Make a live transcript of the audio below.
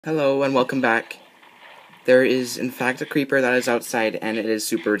Hello and welcome back. There is in fact a creeper that is outside and it is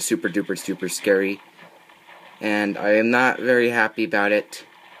super duper scary. And I am not very happy about it.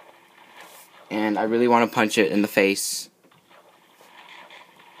 And I really want to punch it in the face.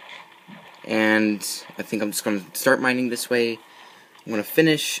 And I think I'm just going to start mining this way. I'm going to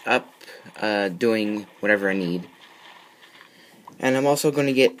finish up doing whatever I need. And I'm also going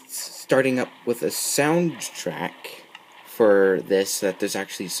to get starting up with a soundtrack for this, so that there's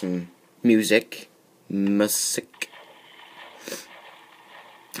actually some music. I'm going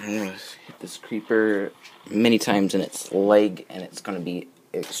to hit this creeper many times in its leg, and it's going to be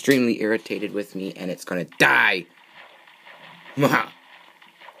extremely irritated with me, and it's going to die.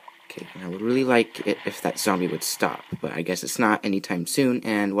 Okay, I would really like it if that zombie would stop, but I guess it's not anytime soon,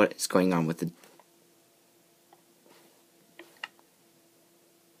 and what is going on with the...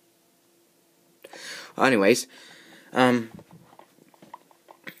 Anyways,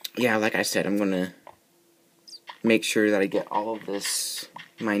 yeah, like I said, I'm gonna make sure that I get all of this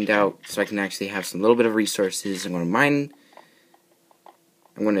mined out so I can actually have some little bit of resources. I'm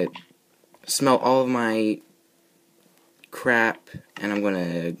gonna smelt all of my crap, and I'm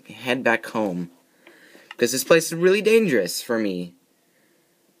gonna head back home, because this place is really dangerous for me.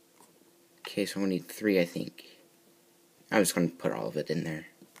 Okay, so I'm gonna need 3, I think. I'm just gonna put all of it in there.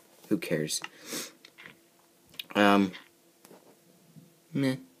 Who cares?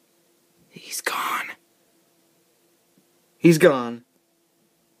 Meh. He's gone. He's gone.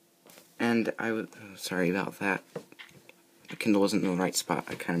 And sorry about that. The Kindle wasn't in the right spot.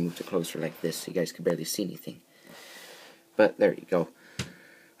 I kind of moved it closer like this so you guys could barely see anything. But there you go.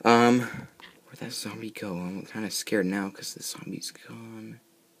 Where'd that zombie go? I'm kind of scared now because the zombie's gone.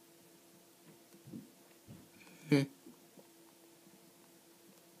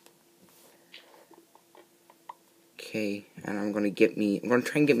 Okay, and I'm gonna try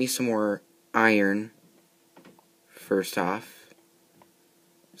and get me some more iron first off.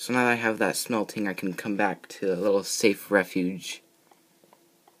 So now that I have that smelting, I can come back to a little safe refuge.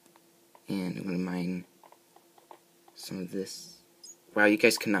 And I'm gonna mine some of this. Wow, you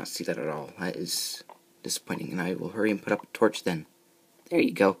guys cannot see that at all. That is disappointing, and I will hurry and put up a torch then. There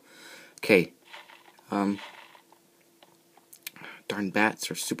you go. Okay. Darn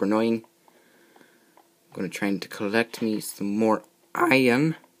bats are super annoying. I'm gonna try to collect me some more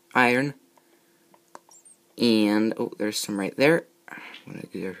iron. And, oh, there's some right there. I'm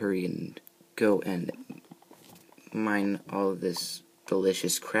gonna hurry and go and mine all of this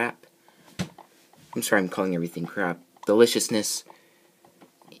delicious crap. I'm sorry I'm calling everything crap. Deliciousness.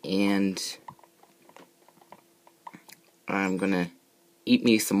 And I'm gonna eat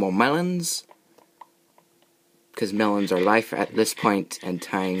me some more melons, because melons are life at this point in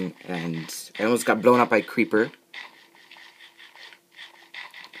time, and I almost got blown up by a creeper.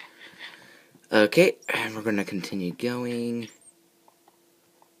 Okay, and we're gonna continue going.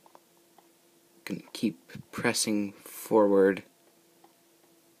 Gonna keep pressing forward.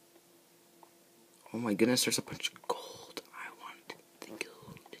 Oh my goodness, there's a bunch of gold. I want the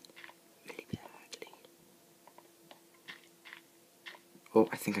gold really badly. Oh,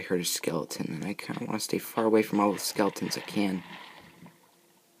 I think I heard a skeleton, and I kind of want to stay far away from all the skeletons I can.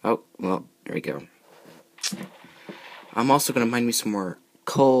 Oh, well, there we go. I'm also going to mine me some more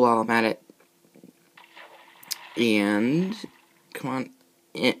coal while I'm at it. And, come on.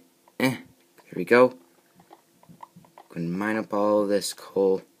 There we go. I'm going to mine up all of this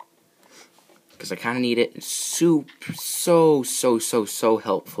coal, because I kind of need it. It's so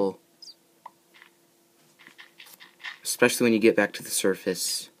helpful. Especially when you get back to the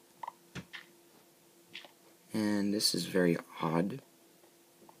surface. And this is very odd.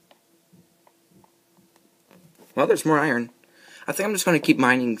 Well, there's more iron. I think I'm just going to keep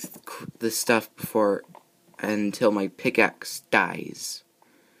mining this stuff until my pickaxe dies.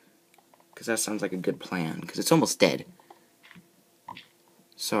 Because that sounds like a good plan. Because it's almost dead.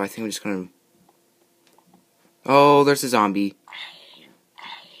 So I think I'm just going to... Oh, there's a zombie.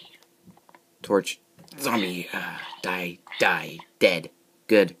 Torch. Zombie. Die. Dead.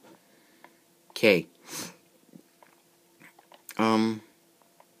 Good. Okay.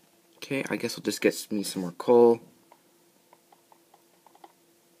 Okay, I guess I'll just get me some more coal.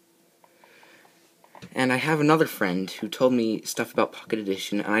 And I have another friend who told me stuff about Pocket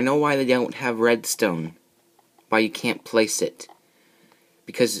Edition, and I know why they don't have redstone. Why you can't place it.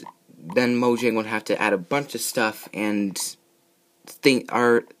 Because then Mojang would have to add a bunch of stuff, and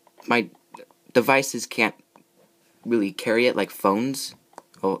my devices can't really carry it, like phones.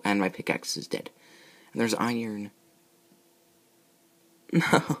 Oh, and my pickaxe is dead. And there's iron.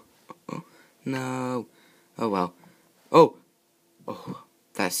 No. No. Oh, well. Oh.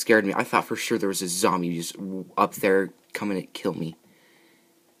 That scared me. I thought for sure there was a zombie just up there coming to kill me.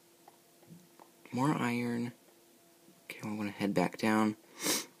 More iron. Okay, I'm gonna head back down.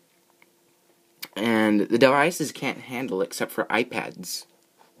 And the devices can't handle it except for iPads.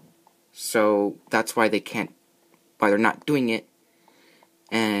 So that's why why they're not doing it.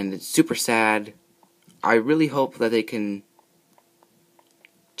 And it's super sad. I really hope that they can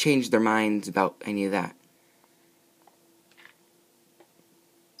change their minds about any of that.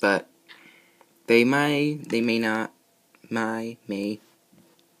 But they may not, they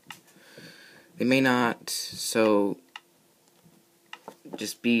may not, so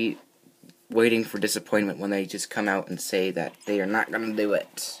just be waiting for disappointment when they just come out and say that they are not going to do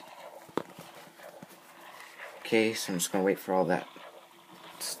it. Okay, so I'm just going to wait for all that.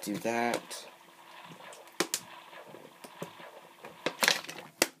 Let's do that.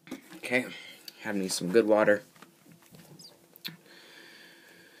 Okay, have me some good water.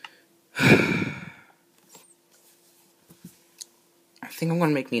 I think I'm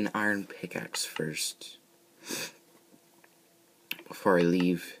going to make me an iron pickaxe first before I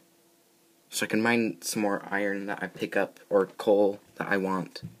leave, so I can mine some more iron that I pick up, or coal that I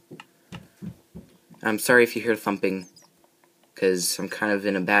want. I'm sorry if you hear thumping, because I'm kind of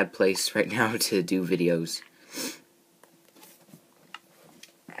in a bad place right now to do videos.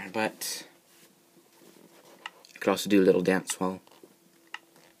 But I could also do a little dance while.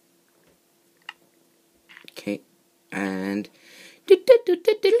 Okay, and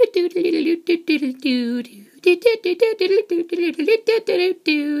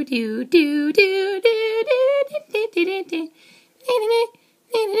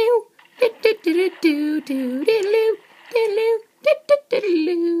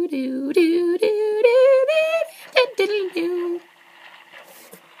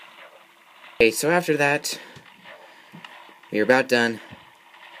okay, so after that, we are about done,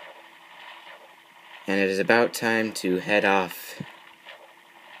 and it is about time to head off.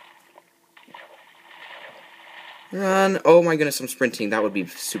 Run! Oh my goodness, I'm sprinting. That would be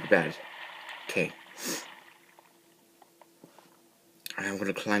super bad. Okay. I'm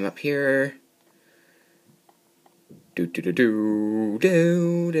gonna climb up here. Do do do do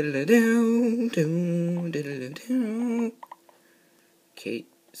do do do do do do. Okay,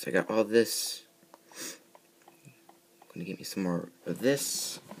 so I got all this. I'm gonna get me some more of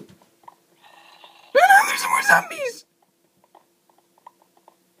this. No, there's some more zombies.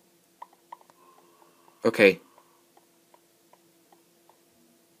 Okay.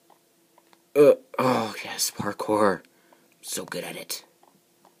 Oh yes, parkour. So good at it.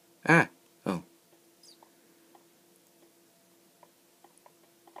 Ah, oh.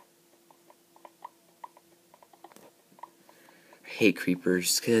 I hate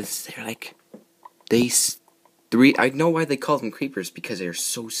creepers, because they're like, I know why they call them creepers, because they're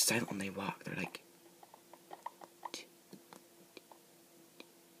so silent when they walk. They're like,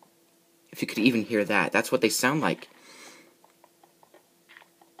 if you could even hear that, that's what they sound like.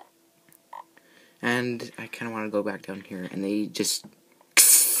 And I kind of want to go back down here, and they just,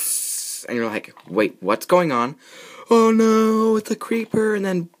 and you're like, wait, what's going on? Oh no, it's a creeper, and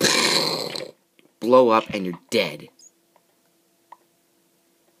then blow up, and you're dead.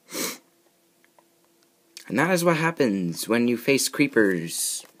 And that is what happens when you face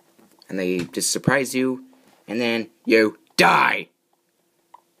creepers, and they just surprise you, and then you die.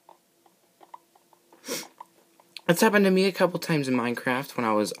 It's happened to me a couple times in Minecraft when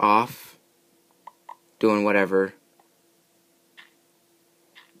I was off doing whatever.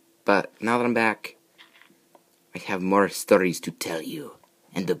 But now that I'm back, I have more stories to tell you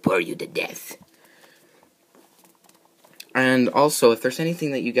and to bore you to death. And also, if there's anything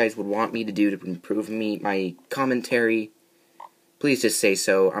that you guys would want me to do to improve my commentary, please just say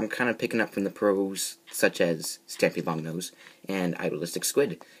so. I'm kind of picking up from the pros, such as Stampy Longnose and Idolistic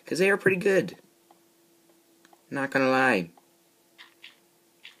Squid, because they are pretty good. Not gonna lie.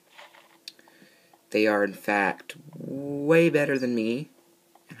 They are, in fact, way better than me,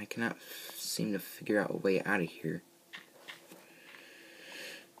 and I cannot seem to figure out a way out of here.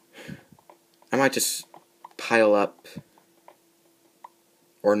 I might just pile up,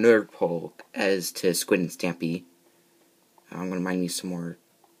 or nerd pole, as to Squid and Stampy. I'm gonna mine me some more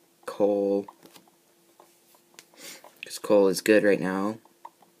coal, because coal is good right now.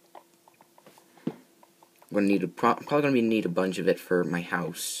 I'm probably gonna need a bunch of it for my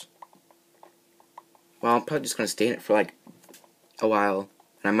house. Well, I'm probably just gonna stay in it for like a while,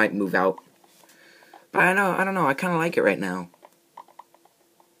 and I might move out. But I don't know. I kind of like it right now.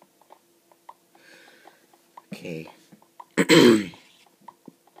 Okay.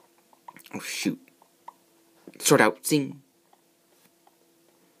 Oh shoot! Sort out. Zing.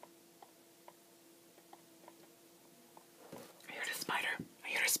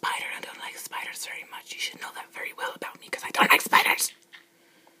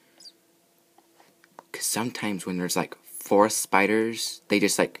 sometimes when there's like forest spiders, they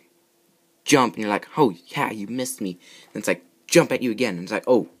just like jump and you're like, oh yeah, you missed me. And it's like jump at you again. And it's like,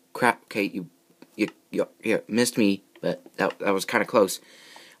 oh crap, okay, you missed me, but that was kind of close.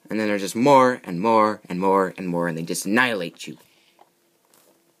 And then there's just more and more and more and more, and they just annihilate you.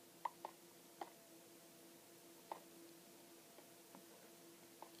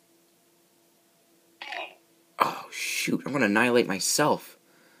 Oh shoot, I'm gonna annihilate myself.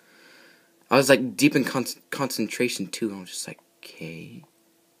 I was like deep in concentration too. I was just like, okay.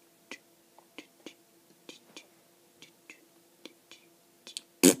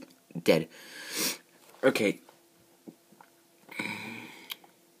 Dead. Okay.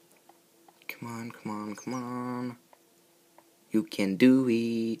 Come on, come on, come on. You can do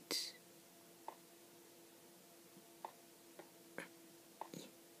it.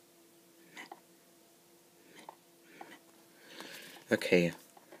 Okay.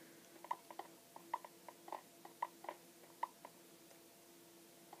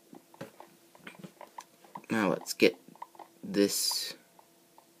 Now let's get this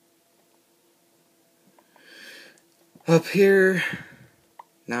up here.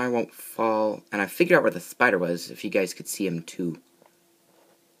 Now I won't fall. And I figured out where the spider was, if you guys could see him too.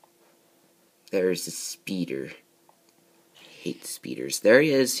 There's the speeder. I hate speeders. There he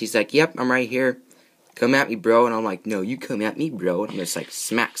is. He's like, yep, I'm right here. Come at me, bro. And I'm like, no, you come at me, bro. And I'm just like,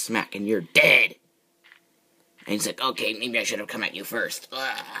 smack, smack, and you're dead. And he's like, okay, maybe I should have come at you first.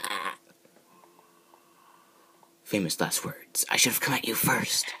 Ah. Famous last words. I should have come at you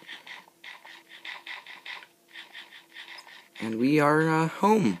first. And we are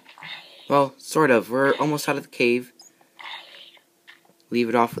home. Well, sort of. We're almost out of the cave. Leave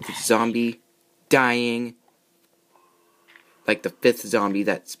it off with the zombie dying. Like the 5th zombie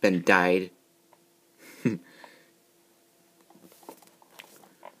that's been died. Oh,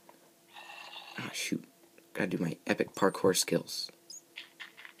 shoot. Gotta do my epic parkour skills.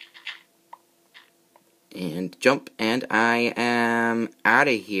 And jump, and I am out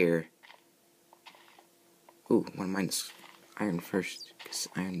of here. Ooh, I want to mine this iron first, because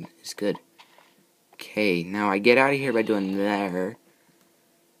iron is good. Okay, now I get out of here by doing there.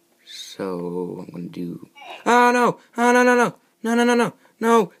 So, I'm gonna do... Oh, no! Oh, no, no, no! No, no, no, no!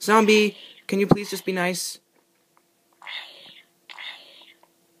 No! Zombie! Can you please just be nice?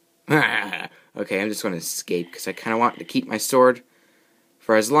 Okay, I'm just gonna escape, because I kind of want to keep my sword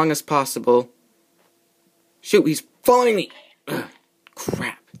for as long as possible. Shoot, he's following me! Ugh,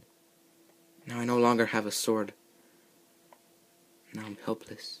 crap. Now I no longer have a sword. Now I'm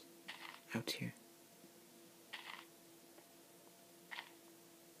helpless. Out here.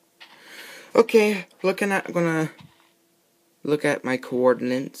 Okay, I'm gonna look at my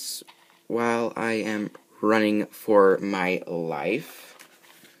coordinates while I am running for my life.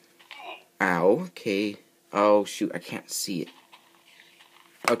 Ow, okay. Oh, shoot, I can't see it.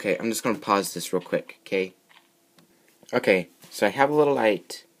 Okay, I'm just gonna pause this real quick, okay? Okay, so I have a little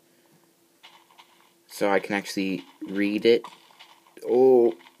light, so I can actually read it.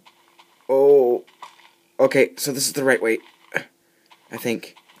 Oh, okay, so this is the right way, I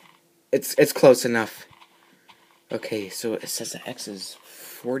think. It's close enough. Okay, so it says the X is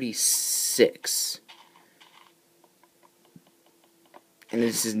 46. And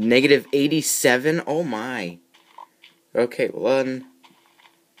this is negative 87? Oh my. Okay, well,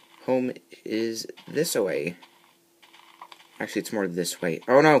 home is this way. Actually, it's more this way.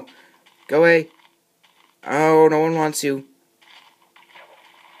 Oh no! Go away! Oh, no one wants you.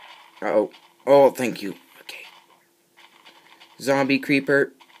 Uh-oh. Oh, thank you. Okay. Zombie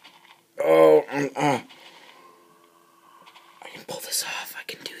creeper. Oh, I can pull this off. I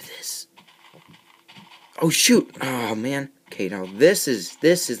can do this. Oh, shoot. Oh, man. Okay, now this is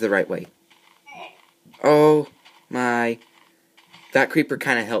the right way. Oh, my. That creeper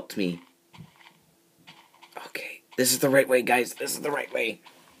kind of helped me. Okay. This is the right way, guys. This is the right way.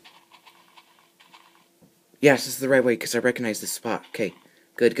 Yes, this is the right way, because I recognize this spot. Okay.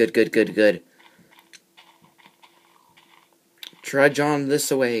 Good, good, good, good, good. Trudge on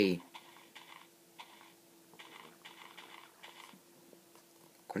this way.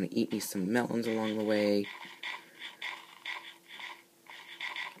 Gonna eat me some melons along the way.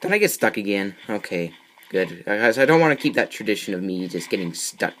 Did I get stuck again? Okay, good. Guys, I don't want to keep that tradition of me just getting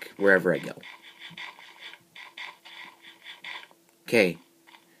stuck wherever I go. Okay.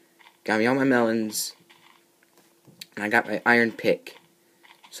 Got me all my melons. And I got my iron pick.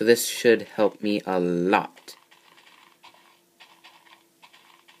 So this should help me a lot.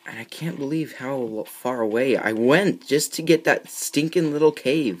 And I can't believe how far away I went just to get that stinking little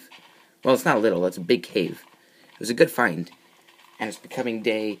cave. Well, it's not little, it's a big cave. It was a good find. And it's becoming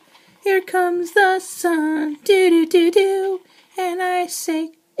day. Here comes the sun, do-do-do-do, and I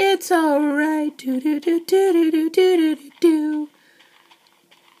say, it's alright, do-do-do-do-do-do-do-do-do.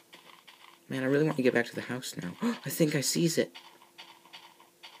 Man, I really want to get back to the house now. I think I sees it.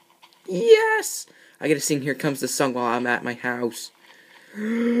 Yes! I get to sing Here Comes the Sun while I'm at my house.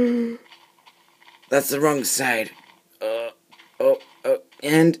 That's the wrong side.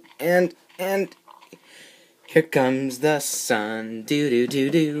 And. Here comes the sun,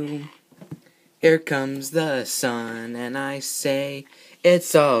 do-do-do-do. Here comes the sun, and I say,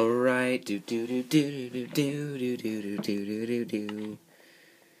 it's alright, do-do-do-do-do-do-do-do-do-do-do-do.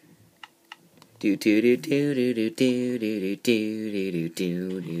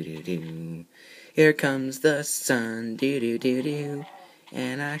 Do-do-do-do-do-do-do-do-do-do-do-do-do. Here comes the sun, do-do-do-do,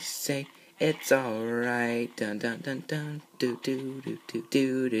 and I say, it's alright, dun-dun-dun-dun,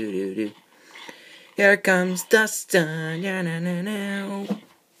 do-do-do-do-do-do-do-do. Here comes the sun, ya-na-na-na.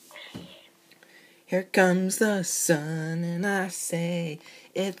 Here comes the sun, and I say,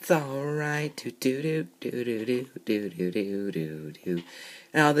 it's alright, do-do-do-do-do-do-do-do-do.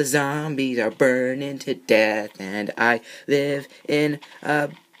 And all the zombies are burning to death, and I live in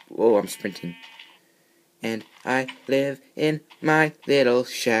a... Whoa, I'm sprinting. And I live in my little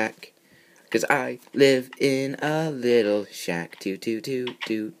shack. 'Cause I live in a little shack.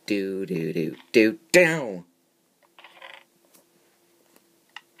 Do-do-do-do-do-do-do-do. Down!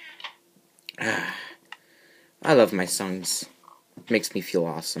 I love my songs. Makes me feel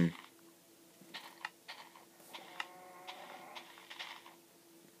awesome.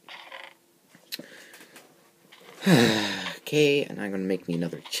 Okay, and I'm gonna make me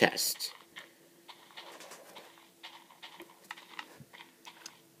another chest.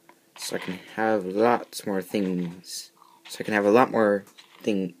 So I can have lots more things. So I can have a lot more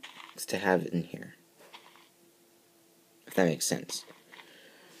things to have in here. If that makes sense.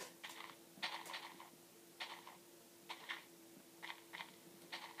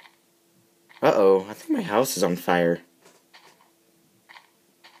 Uh-oh, I think my house is on fire.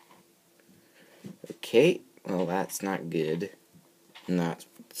 Okay, well that's not good.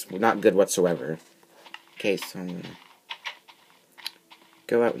 It's not good whatsoever. Okay, so I'm gonna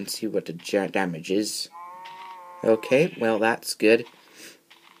go out and see what the damage is. Okay, well that's good.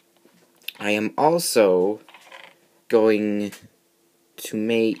 I am also going to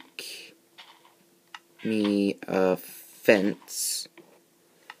make me a fence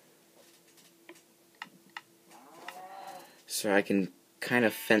so I can kind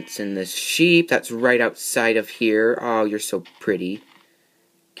of fence in this sheep that's right outside of here. Oh, you're so pretty.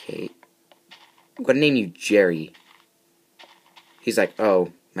 Okay, I'm gonna name you Jerry. He's like,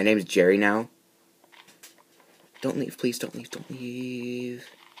 oh, my name's Jerry now? Don't leave, please, don't leave, don't leave.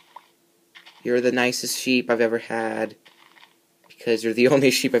 You're the nicest sheep I've ever had. Because you're the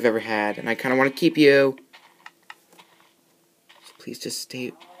only sheep I've ever had, and I kind of want to keep you. So please just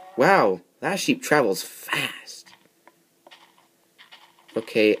stay. Wow, that sheep travels fast.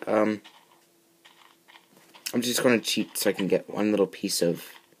 Okay, I'm just going to cheat so I can get one little piece of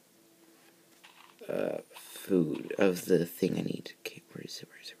food, of the thing I need. Okay, where is it?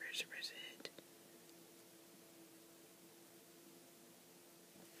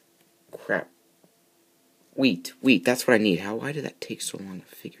 Crap. Wheat, that's what I need. Why did that take so long to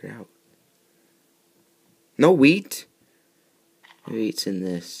figure out? No wheat? Maybe it's in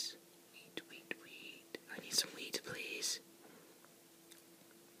this. Wheat. I need some wheat, please.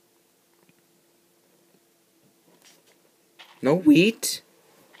 No wheat?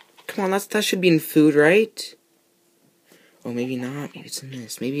 Come on, that should be in food, right? Oh, maybe not. Maybe it's in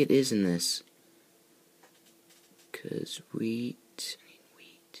this. Maybe it is in this. 'Cause wheat.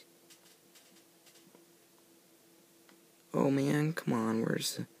 Oh man, come on,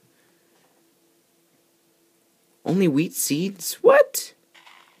 where's the... Only wheat seeds? What?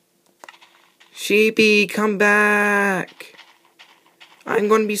 Sheepy, come back! I'm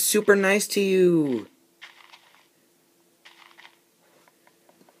going to be super nice to you.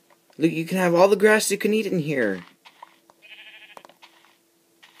 Look, you can have all the grass you can eat in here.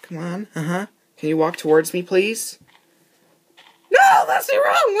 Come on, Can you walk towards me, please? No, that's the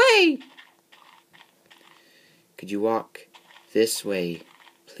wrong way! Could you walk this way,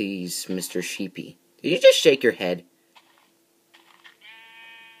 please, Mr. Sheepy? Did you just shake your head?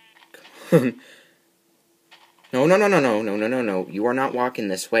 Come on. No. You are not walking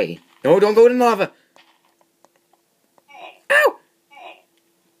this way. No, don't go in lava. Ow!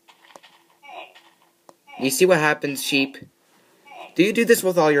 You see what happens, sheep? Do you do this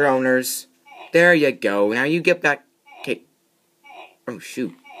with all your owners? There you go. Now you get back. Okay. Oh,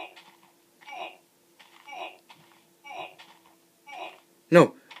 shoot.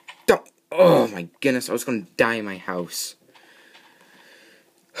 No, don't. Oh my goodness, I was gonna die in my house.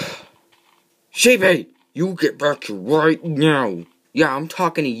 Sheepy, you get back here right now. Yeah, I'm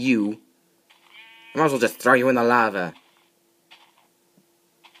talking to you. I might as well just throw you in the lava.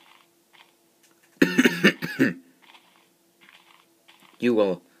 You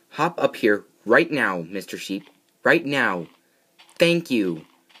will hop up here right now, Mr. Sheep. Right now. Thank you.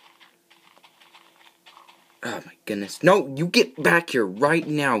 Oh my goodness. No, you get back here right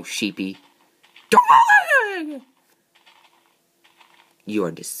now, Sheepy. You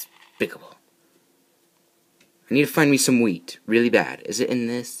are despicable. I need to find me some wheat. Really bad. Is it in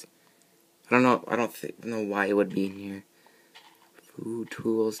this? I don't know. I don't know why it would be in here. Food,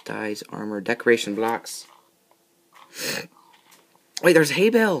 tools, dyes, armor, decoration blocks. Wait, there's hay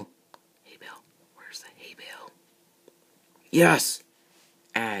bale. Hay bale. Where's the hay bale? Yes.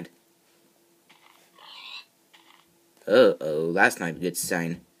 Add. Uh-oh, that's not a good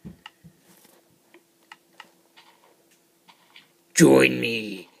sign. Join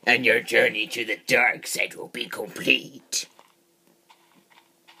me, and your journey to the dark side will be complete.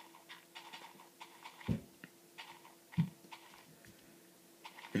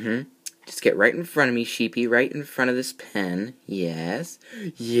 Just get right in front of me, Sheepy, right in front of this pen. Yes.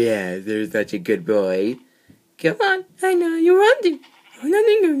 Yeah, there's such a good boy. Come on, I know you want to. Oh, no,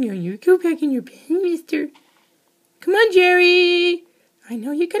 you go back in your pen, mister. Come on, Jerry. I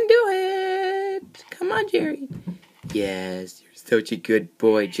know you can do it. Come on, Jerry. Yes, you're such a good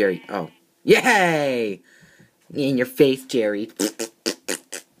boy, Jerry. Oh. Yay! In your face, Jerry.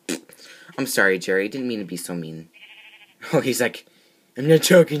 I'm sorry, Jerry. I didn't mean to be so mean. Oh, he's like, I'm not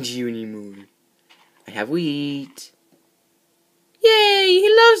talking to you anymore. I have wheat. Yay,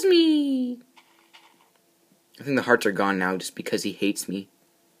 he loves me. I think the hearts are gone now just because he hates me.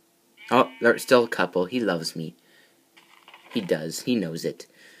 Oh, there's still a couple. He loves me. He does. He knows it.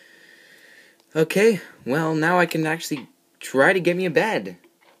 Okay, well, now I can actually try to get me a bed.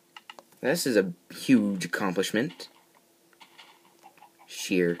 This is a huge accomplishment.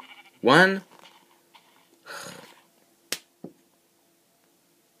 Sheer. 1.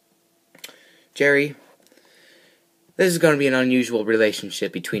 Jerry, this is going to be an unusual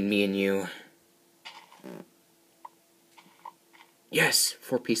relationship between me and you. Yes,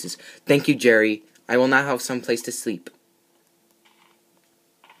 4 pieces. Thank you, Jerry. I will now have some place to sleep.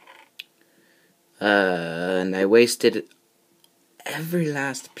 And I wasted every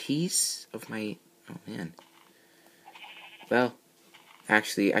last piece of my... Oh, man. Well,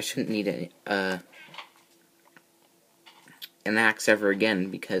 actually, I shouldn't need an axe ever again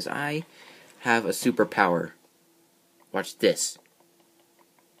because I have a superpower. Watch this.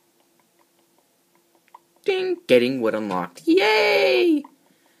 Ding! Getting wood unlocked. Yay!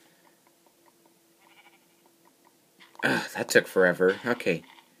 Ugh, that took forever. Okay.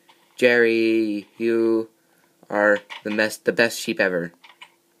 Jerry, you are the best sheep ever.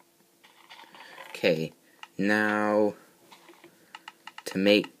 Okay. Now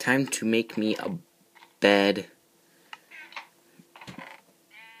time to make me a bed.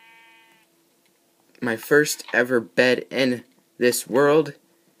 My first ever bed in this world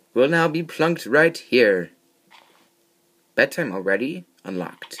will now be plunked right here. Bedtime already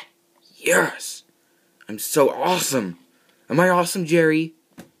unlocked. Yes! I'm so awesome! Am I awesome, Jerry?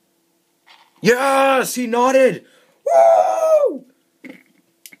 Yes! He nodded! Woo!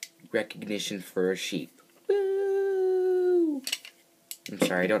 Recognition for a sheep. Woo! I'm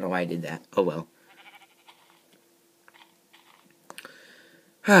sorry, I don't know why I did that. Oh well.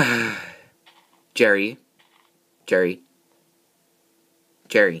 Jerry. Jerry.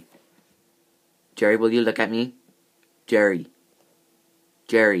 Jerry. Jerry, will you look at me? Jerry.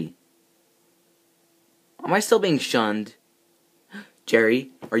 Jerry. Am I still being shunned?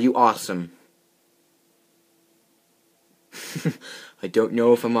 Jerry, are you awesome? I don't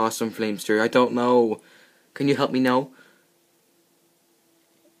know if I'm awesome, Flamester. I don't know. Can you help me know?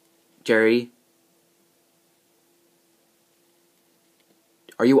 Jerry?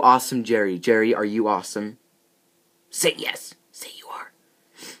 Are you awesome, Jerry? Jerry, are you awesome? Say yes. Say you are.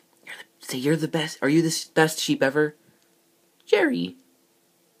 Say you're the best. Are you the best sheep ever? Jerry.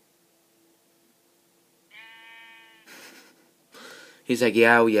 He's like,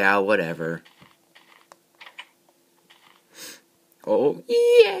 yeah, whatever. Oh,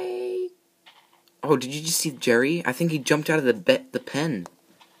 yay! Oh, did you just see Jerry? I think he jumped out of the pen.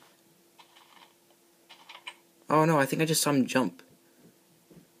 Oh no, I think I just saw him jump.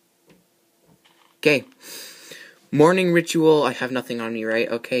 Okay. Morning ritual. I have nothing on me, right?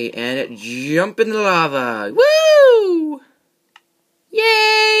 Okay, and jump in the lava. Woo!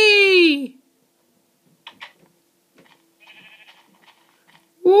 Yay!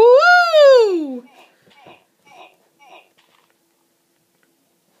 Woo!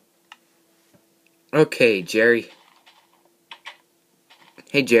 Okay, Jerry.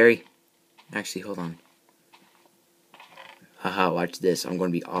 Hey, Jerry. Actually, hold on. Haha, watch this. I'm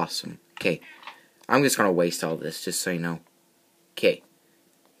going to be awesome. Okay. I'm just going to waste all this, just so you know. Okay.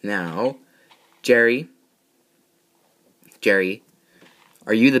 Now, Jerry. Jerry,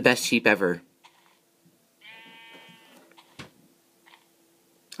 are you the best sheep ever?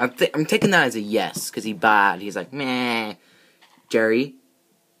 I'm taking that as a yes, because he bad. He's like, meh. Jerry,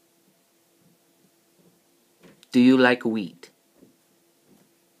 do you like wheat?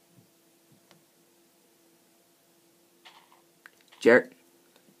 Jerry,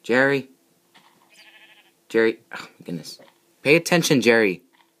 oh my goodness. Pay attention, Jerry.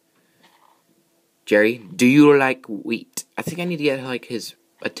 Jerry, do you like wheat? I think I need to get, like, his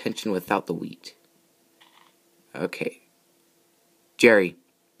attention without the wheat. Okay. Jerry,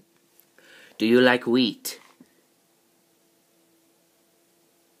 do you like wheat?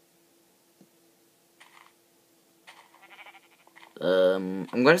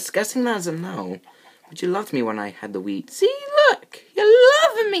 I'm guessing that's a no. But you loved me when I had the wheat. See, look! You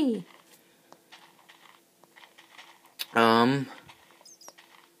love me! Oh,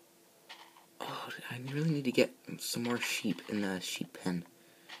 I really need to get some more sheep in the sheep pen.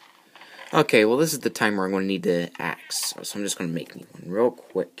 Okay, well, this is the time where I'm going to need the axe. So I'm just going to make me one real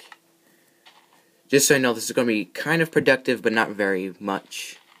quick. Just so I know, this is going to be kind of productive, but not very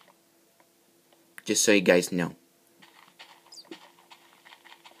much. Just so you guys know.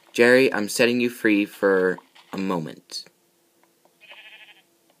 Jerry, I'm setting you free for a moment.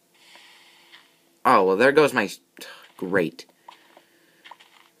 Oh, well, there goes my... Great.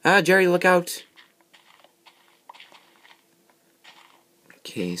 Jerry, look out.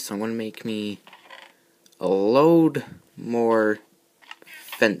 Okay, so I'm going to make me a load more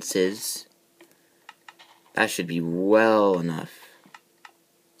fences. That should be well enough.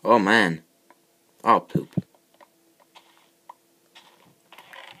 Oh, man. Oh, poop.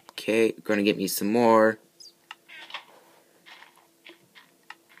 Okay, going to get me some more.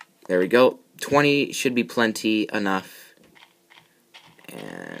 There we go. 20 should be plenty enough.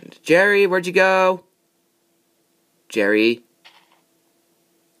 And Jerry, where'd you go? Jerry.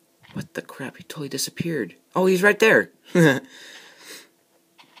 What the crap? He totally disappeared. Oh, he's right there.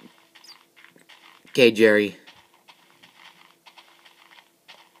 Okay, Jerry.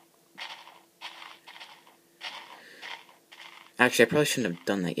 Actually, I probably shouldn't have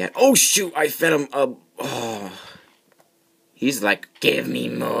done that yet. Oh, shoot! I fed him a... Oh. He's like, give me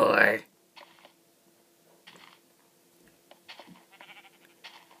more.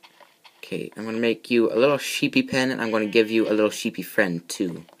 Okay, I'm going to make you a little sheepy pen, and I'm going to give you a little sheepy friend,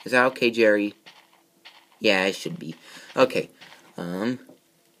 too. Is that okay, Jerry? Yeah, it should be. Okay.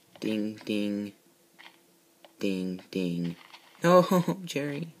 Ding, ding. Ding, ding. No,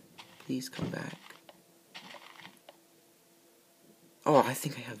 Jerry. Please come back. Oh, I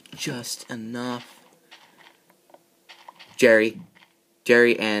think I have just enough. Jerry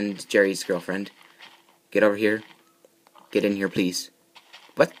and Jerry's girlfriend. Get over here. Get in here, please.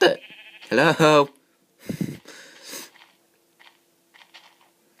 What the? Hello?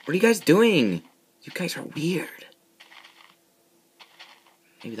 What are you guys doing? You guys are weird.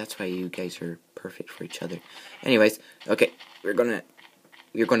 Maybe that's why you guys are perfect for each other. Anyways, okay, we're gonna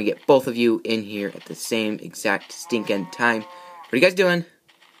get both of you in here at the same exact stinking time. What are you guys doing?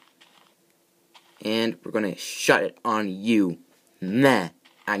 And we're gonna shut it on you. Meh.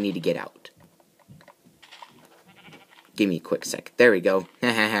 I need to get out. Give me a quick sec. There we go.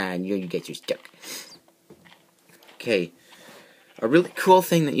 Haha, you get your stuck. Okay. A really cool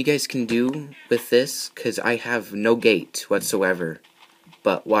thing that you guys can do with this, because I have no gate whatsoever.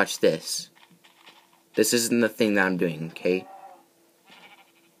 But watch this. This isn't the thing that I'm doing, okay?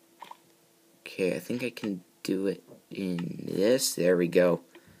 Okay, I think I can do it in this. There we go.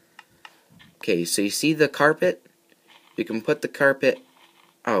 Okay, so you see the carpet? You can put the carpet...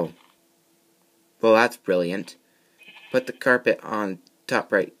 Oh. Well, that's brilliant. Put the carpet on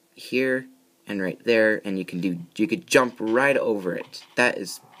top right here and right there, and you could jump right over it. That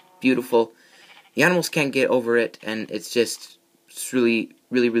is beautiful. The animals can't get over it, and it's really,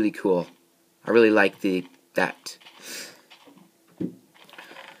 really, really cool. I really like that.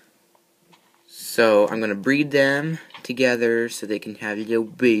 So I'm gonna breed them together so they can have little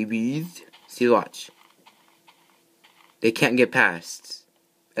babies. See, watch. They can't get past.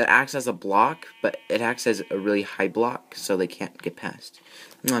 It acts as a block, but it acts as a really high block, so they can't get past.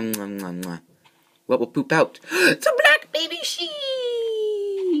 Mwah, mwah, mwah, mwah. What will poop out? It's a black baby sheep!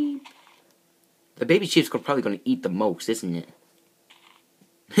 The baby sheep's probably going to eat the most, isn't it?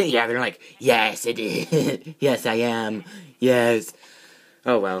 Yeah, they're like, yes, it is. Yes, I am. Yes.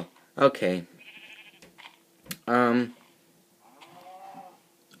 Oh, well. Okay. I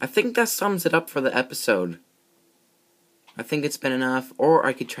think that sums it up for the episode. I think it's been enough. Or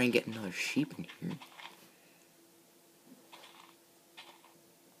I could try and get another sheep in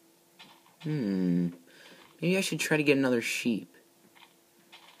here. Maybe I should try to get another sheep.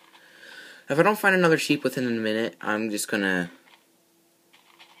 If I don't find another sheep within a minute, I'm just gonna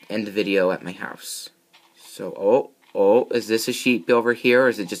end the video at my house. So, is this a sheep over here, or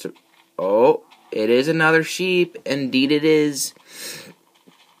is it just a... Oh, it is another sheep. Indeed it is.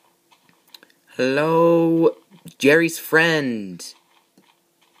 Hello, Jerry's friend.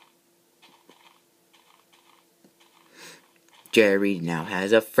 Jerry now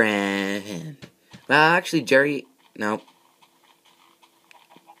has a friend. Well, actually, Jerry... No.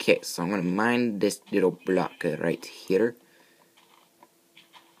 Okay, so I'm gonna mine this little block right here.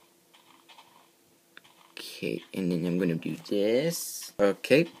 Okay, and then I'm gonna do this.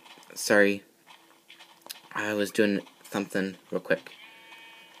 Okay, sorry. I was doing something real quick.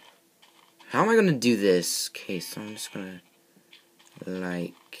 How am I gonna do this? Okay, so I'm just gonna,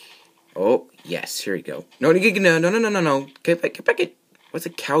 like... Oh, yes, here we go. No. Get back. What's a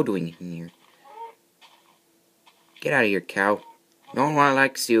cow doing in here? Get out of here, cow. No one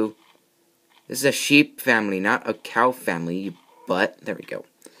likes you. This is a sheep family, not a cow family, you butt. There we go.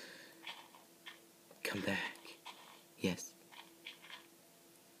 Come back. Yes.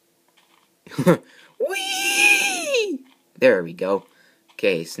 Whee! There we go.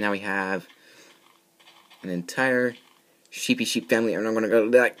 Okay, so now we have an entire sheep family, and I'm gonna go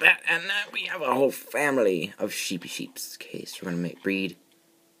like that, and now we have a whole family of sheeps. Okay, so we're gonna breed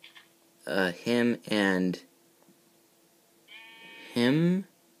him and him.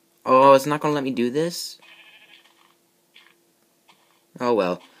 Oh, it's not gonna let me do this? Oh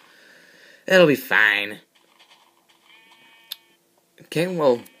well. It'll be fine. Okay,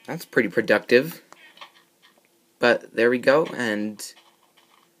 well, that's pretty productive. But there we go, and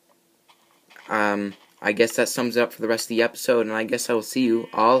I guess that sums it up for the rest of the episode, and I guess I will see you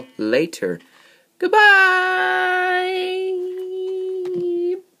all later. Goodbye!